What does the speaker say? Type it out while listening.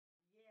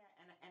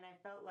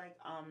felt like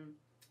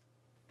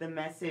the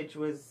message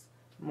was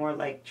more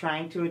like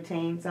trying to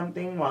attain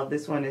something, while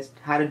this one is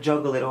how to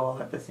juggle it all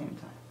at the same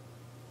time.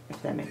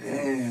 If that makes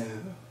sense.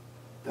 Damn.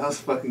 That was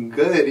fucking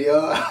good,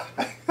 yo.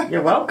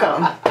 You're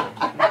welcome.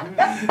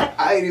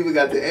 I ain't even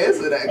got to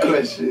answer that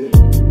question.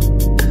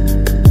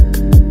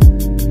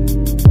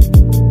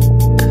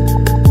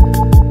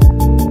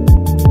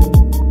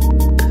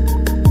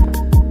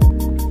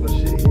 Well,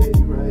 shit, yeah,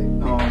 you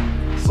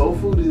right. Soul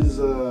food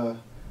is, I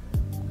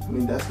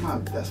mean, that's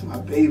my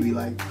baby.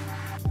 Like,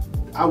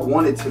 I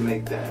wanted to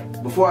make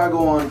that. Before I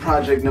go on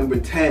project number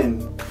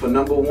 10, for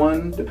number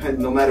 1,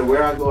 no matter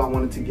where I go, I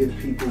wanted to give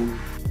people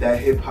that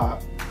hip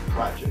hop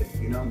project,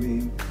 you know what I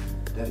mean?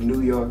 That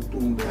New York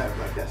boom bap,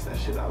 like that's that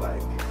shit I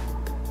like.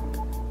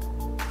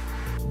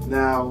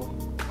 Now,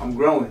 I'm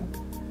growing.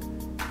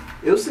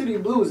 Ill City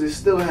Blues, it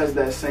still has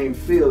that same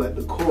feel at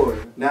the core.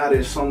 Now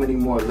there's so many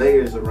more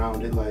layers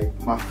around it. Like,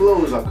 my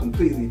flows are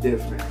completely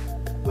different.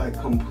 Like,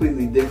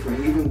 completely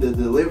different. Even the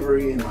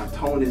delivery and my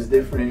tone is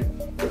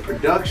different. The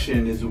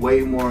production is way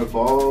more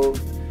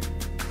evolved.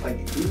 Like,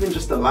 even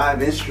just the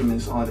live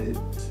instruments on it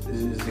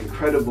is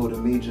incredible to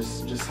me,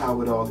 just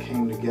how it all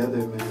came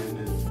together, man.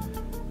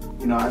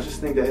 And, you know, I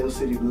just think that Ill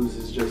City Blues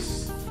is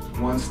just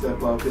one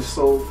step up. It's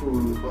soul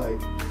food with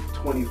like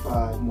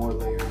 25 more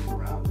layers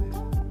around it.